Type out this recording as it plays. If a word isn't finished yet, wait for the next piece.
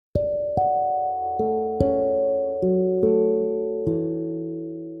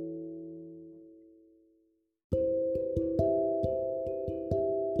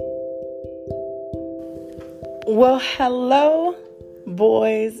Well, hello,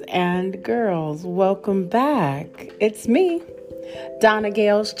 boys and girls. Welcome back. It's me, Donna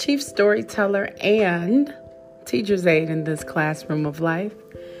Gales, chief storyteller and teacher's aide in this classroom of life.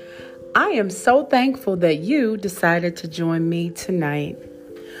 I am so thankful that you decided to join me tonight.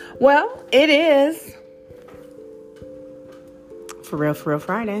 Well, it is For Real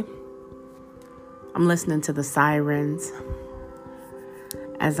Friday. I'm listening to the sirens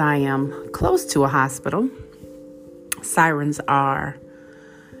as I am close to a hospital. Sirens are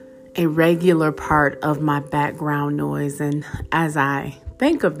a regular part of my background noise. And as I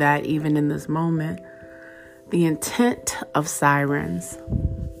think of that, even in this moment, the intent of sirens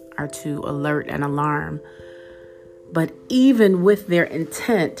are to alert and alarm. But even with their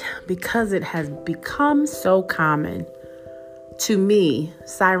intent, because it has become so common, to me,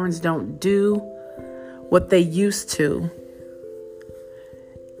 sirens don't do what they used to.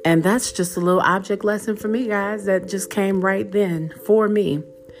 And that's just a little object lesson for me, guys, that just came right then for me.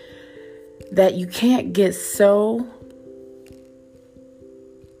 That you can't get so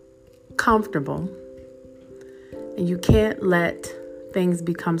comfortable and you can't let things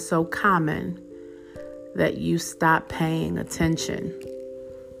become so common that you stop paying attention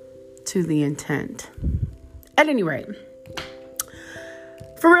to the intent. At any rate,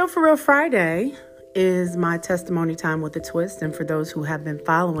 For Real Friday is my testimony time with a twist. And for those who have been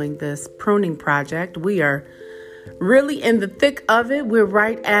following this pruning project, we are really in the thick of it. We're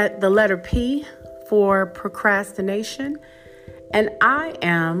right at the letter P for procrastination. And I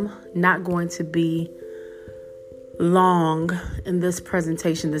am not going to be long in this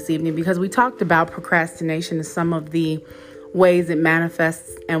presentation this evening because we talked about procrastination and some of the ways it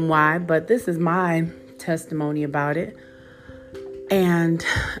manifests and why. But this is my testimony about it. And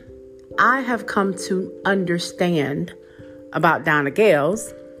I have come to understand about Donna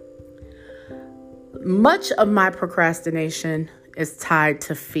Gales. Much of my procrastination is tied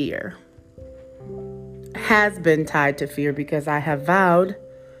to fear. Has been tied to fear because I have vowed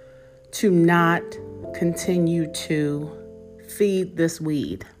to not continue to feed this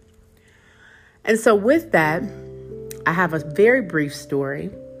weed. And so with that, I have a very brief story.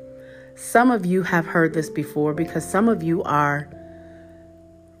 Some of you have heard this before because some of you are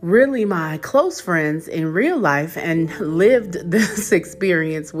really my close friends in real life and lived this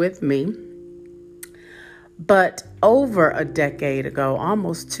experience with me. But over a decade ago,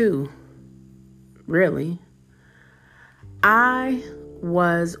 almost two, really, I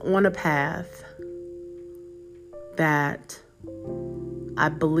was on a path that I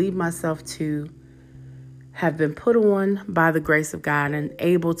believe myself to have been put on by the grace of God and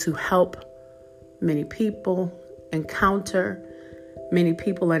able to help many people encounter many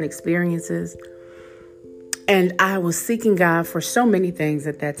people and experiences. And I was seeking God for so many things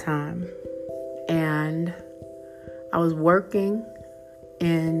at that time. And I was working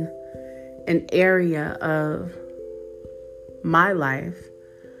in an area of my life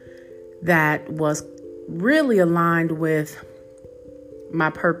that was really aligned with my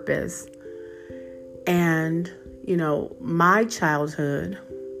purpose. And, my childhood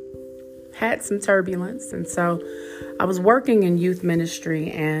had some turbulence. And so I was working in youth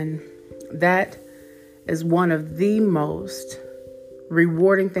ministry, and that is one of the most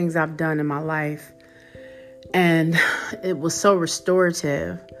rewarding things I've done in my life. And it was so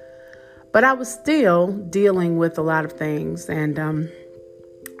restorative. But I was still dealing with a lot of things. And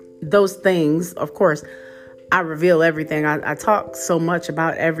those things, of course, I reveal everything. I talk so much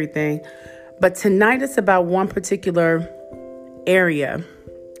about everything. But tonight it's about one particular area,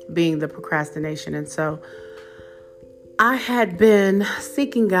 being the procrastination. And so I had been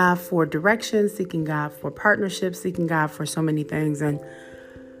seeking God for direction, seeking God for partnership, seeking God for so many things. And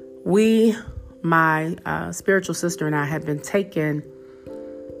my spiritual sister and I had been taken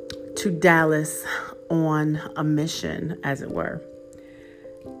to Dallas on a mission, as it were.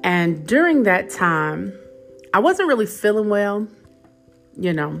 And during that time, I wasn't really feeling well,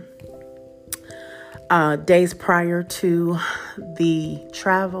 days prior to the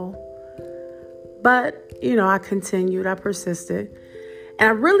travel. But, I continued, I persisted. And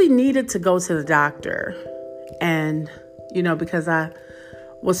I really needed to go to the doctor. And, because I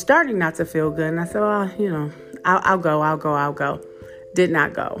was starting not to feel good. And I said, well, I'll go. Did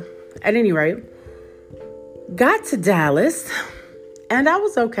not go. At any rate, got to Dallas and I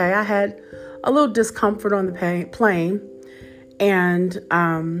was okay. I had a little discomfort on the plane and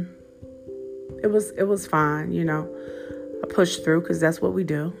it was fine, I pushed through because that's what we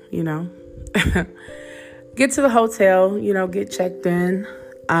do, Get to the hotel, get checked in.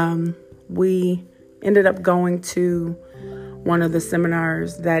 We ended up going to one of the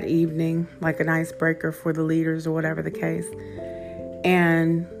seminars that evening, like an icebreaker for the leaders or whatever the case,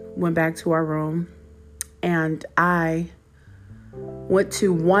 and went back to our room. And I went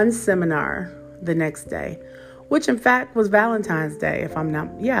to one seminar the next day, which in fact was Valentine's Day. If I'm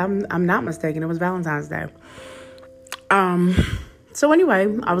not mistaken, it was Valentine's Day. So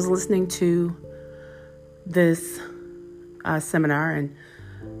anyway, I was listening to this seminar, and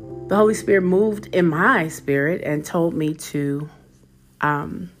the Holy Spirit moved in my spirit and told me to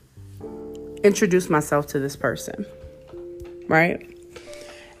introduce myself to this person, right?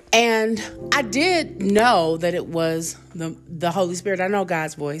 And I did know that it was the Holy Spirit. I know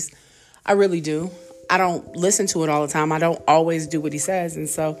God's voice. I really do. I don't listen to it all the time. I don't always do what he says.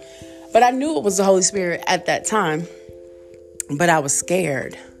 But I knew it was the Holy Spirit at that time, but I was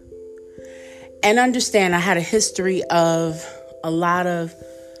scared. And understand, I had a history of a lot of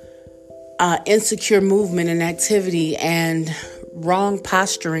insecure movement and activity and wrong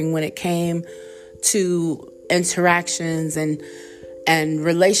posturing when it came to interactions and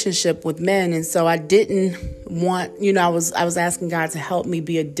relationship with men. And so I didn't want, I was asking God to help me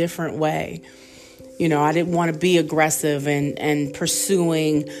be a different way. I didn't want to be aggressive and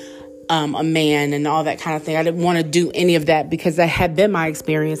pursuing a man and all that kind of thing. I didn't want to do any of that because that had been my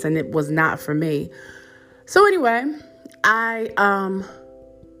experience and it was not for me. So anyway, I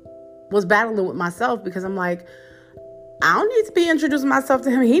was battling with myself because I'm like, I don't need to be introducing myself to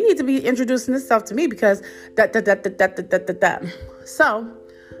him. He needs to be introducing himself to me because that. So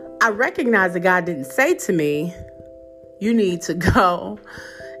I recognized that God didn't say to me, you need to go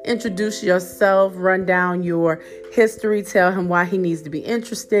introduce yourself, run down your history, tell him why he needs to be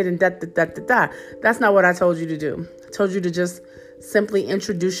interested, and That's not what I told you to do. I told you to just simply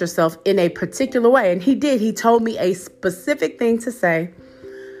introduce yourself in a particular way. And he did. He told me a specific thing to say,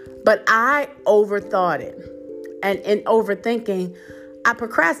 but I overthought it. And in overthinking, I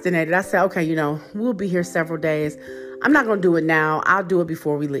procrastinated. I said, okay, we'll be here several days. I'm not going to do it now. I'll do it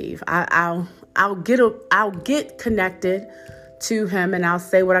before we leave. I'll get connected to him and I'll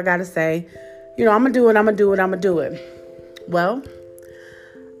say what I got to say. I'm going to do it. Well,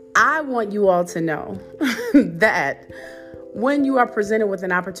 I want you all to know that when you are presented with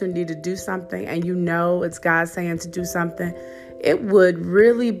an opportunity to do something and it's God saying to do something, it would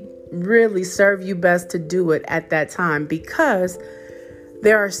really, really serve you best to do it at that time, because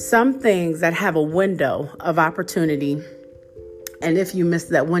there are some things that have a window of opportunity. And if you miss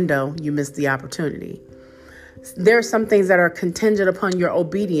that window, you miss the opportunity. There are some things that are contingent upon your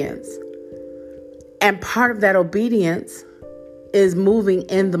obedience. And part of that obedience is moving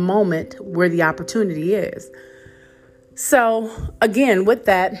in the moment where the opportunity is. So again, with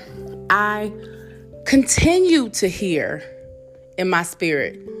that, I continue to hear in my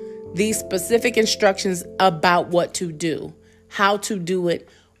spirit these specific instructions about what to do, how to do it,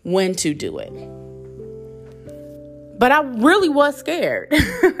 when to do it. But I really was scared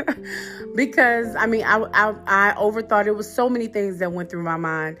because, I overthought. It was so many things that went through my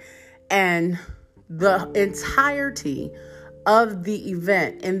mind, and the entirety of the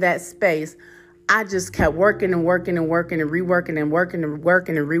event in that space, I just kept working and working and working and reworking and working and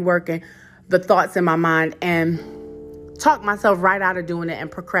working and reworking the thoughts in my mind and talked myself right out of doing it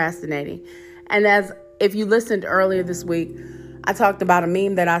and procrastinating. And if you listened earlier this week, I talked about a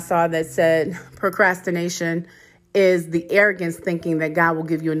meme that I saw that said procrastination is the arrogance thinking that God will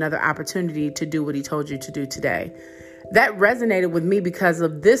give you another opportunity to do what he told you to do today. That resonated with me because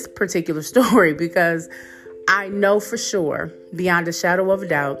of this particular story, because I know for sure, beyond a shadow of a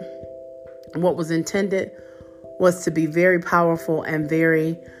doubt, what was intended was to be very powerful and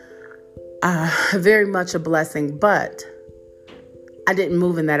very much a blessing. But I didn't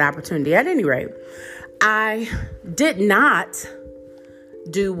move in that opportunity. At any rate, I did not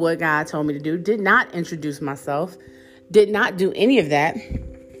do what God told me to do, did not introduce myself, did not do any of that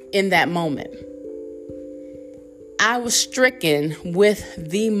in that moment. I was stricken with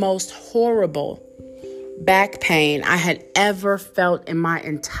the most horrible back pain I had ever felt in my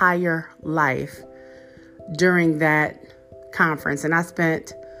entire life during that conference. And I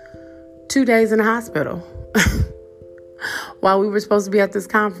spent 2 days in the hospital while we were supposed to be at this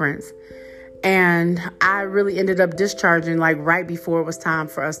conference. And I really ended up discharging right before it was time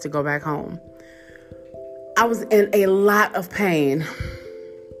for us to go back home. I was in a lot of pain.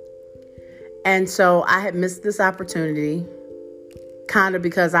 And so I had missed this opportunity kind of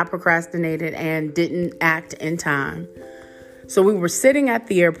because I procrastinated and didn't act in time. So we were sitting at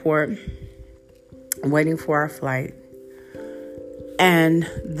the airport waiting for our flight. And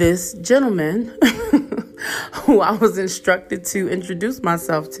this gentleman who I was instructed to introduce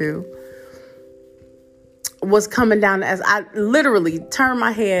myself to was coming down as I literally turned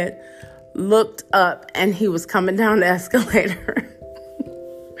my head, looked up, and he was coming down the escalator.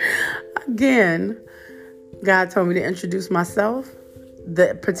 Again, God told me to introduce myself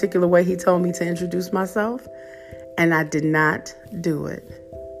the particular way he told me to introduce myself, and I did not do it,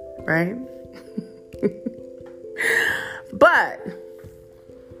 right? But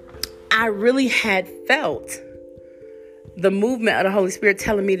I really had felt the movement of the Holy Spirit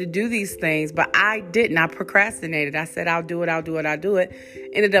telling me to do these things, but I didn't. I procrastinated. I said, I'll do it.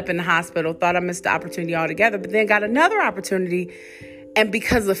 Ended up in the hospital, thought I missed the opportunity altogether, but then got another opportunity. And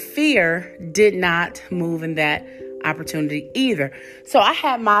because of fear, did not move in that opportunity either. So I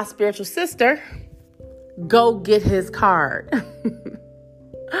had my spiritual sister go get his card,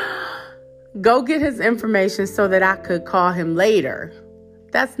 go get his information so that I could call him later.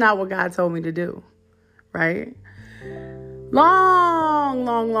 That's not what God told me to do, right? Long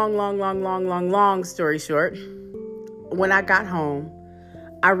story short, when I got home,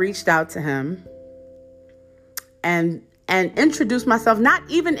 I reached out to him and introduced myself, not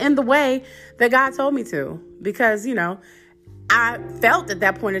even in the way that God told me to, because, I felt at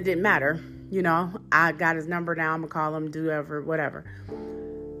that point it didn't matter. I got his number now. I'm gonna call him, do whatever.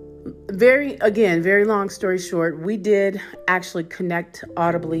 Very long story short, we did actually connect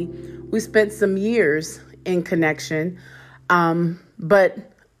audibly. We spent some years in connection. But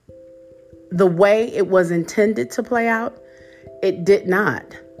the way it was intended to play out, it did not,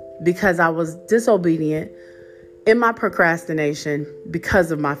 because I was disobedient in my procrastination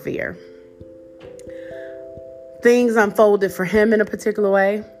because of my fear. Things unfolded for him in a particular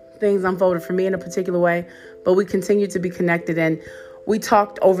way. Things unfolded for me in a particular way, but we continued to be connected, and we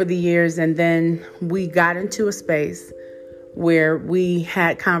talked over the years, and then we got into a space where we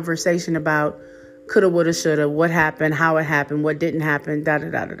had conversation about coulda, woulda, shoulda, what happened, how it happened, what didn't happen,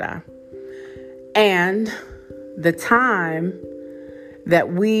 da-da-da-da-da. And the time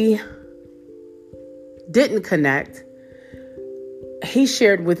that we didn't connect, he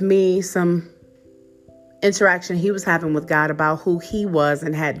shared with me some interaction he was having with God about who he was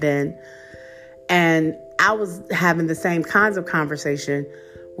and had been. And I was having the same kinds of conversation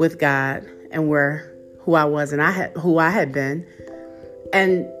with God and who I was and who I had been.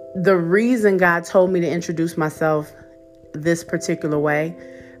 And the reason God told me to introduce myself this particular way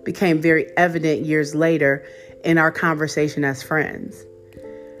became very evident years later in our conversation as friends.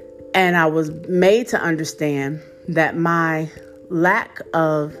 And I was made to understand that my lack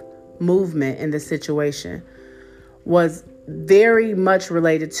of movement in the situation was very much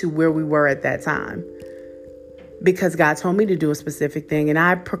related to where we were at that time, because God told me to do a specific thing and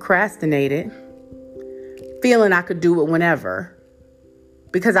I procrastinated, feeling I could do it whenever,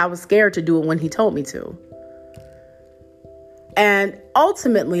 because I was scared to do it when he told me to. And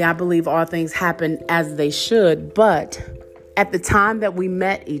ultimately, I believe all things happen as they should. But at the time that we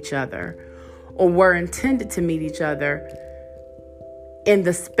met each other, or were intended to meet each other, in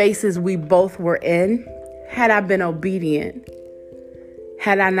the spaces we both were in, had I been obedient,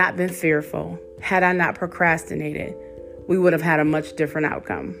 had I not been fearful, had I not procrastinated, we would have had a much different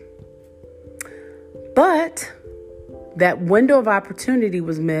outcome. But that window of opportunity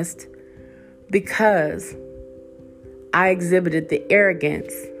was missed because I exhibited the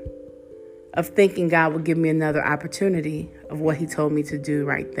arrogance of thinking God would give me another opportunity of what he told me to do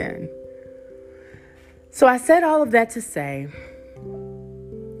right then. So I said all of that to say,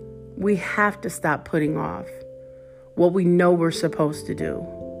 we have to stop putting off what we know we're supposed to do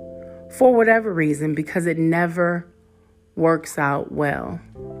for whatever reason, because it never works out well.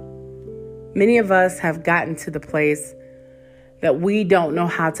 Many of us have gotten to the place that we don't know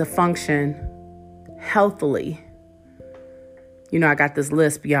how to function healthily. I got this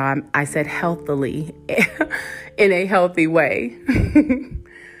lisp, y'all. I said healthily in a healthy way.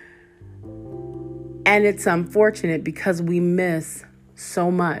 And it's unfortunate because we miss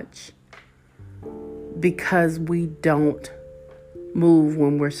so much because we don't move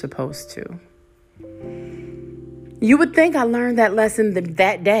when we're supposed to. You would think I learned that lesson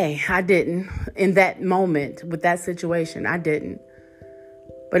that day. I didn't. In that moment with that situation, I didn't.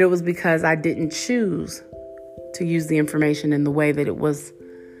 But it was because I didn't choose to use the information in the way that it was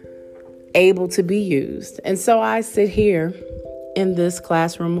able to be used. And so I sit here in this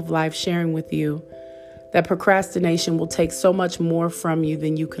classroom of life sharing with you that procrastination will take so much more from you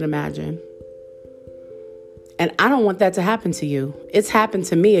than you could imagine. And I don't want that to happen to you. It's happened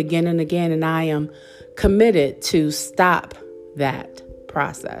to me again and again, and I am committed to stop that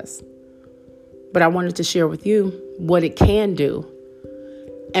process. But I wanted to share with you what it can do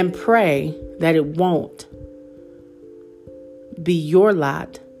and pray that it won't be your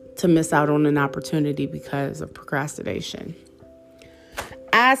lot to miss out on an opportunity because of procrastination.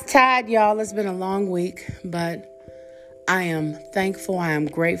 Eyes tied, y'all. It's been a long week, but I am thankful. I am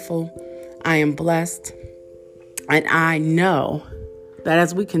grateful. I am blessed. And I know that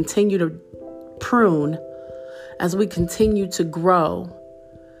as we continue to prune, as we continue to grow,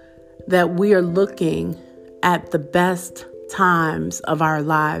 that we are looking at the best times of our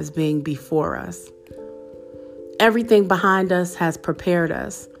lives being before us. Everything behind us has prepared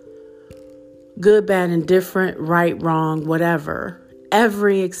us. Good, bad, indifferent, right, wrong, whatever.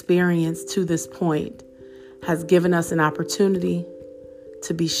 Every experience to this point has given us an opportunity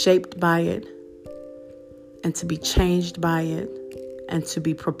to be shaped by it and to be changed by it and to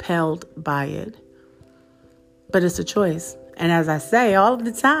be propelled by it. But it's a choice. And as I say all of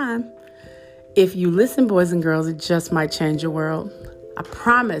the time, if you listen, boys and girls, it just might change your world. I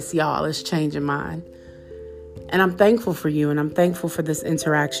promise y'all it's changing mine. And I'm thankful for you, and I'm thankful for this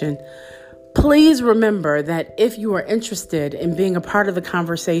interaction. Please remember that if you are interested in being a part of the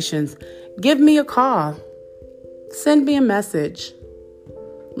conversations, give me a call. Send me a message.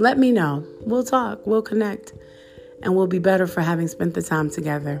 Let me know. We'll talk. We'll connect. And we'll be better for having spent the time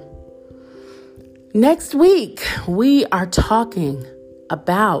together. Next week, we are talking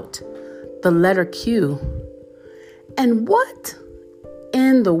about the letter Q. And what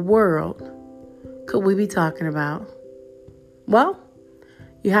in the world could we be talking about? Well,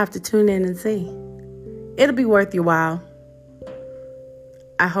 you have to tune in and see. It'll be worth your while.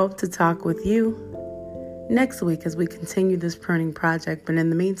 I hope to talk with you next week as we continue this pruning project. But in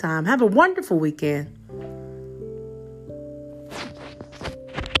the meantime, have a wonderful weekend.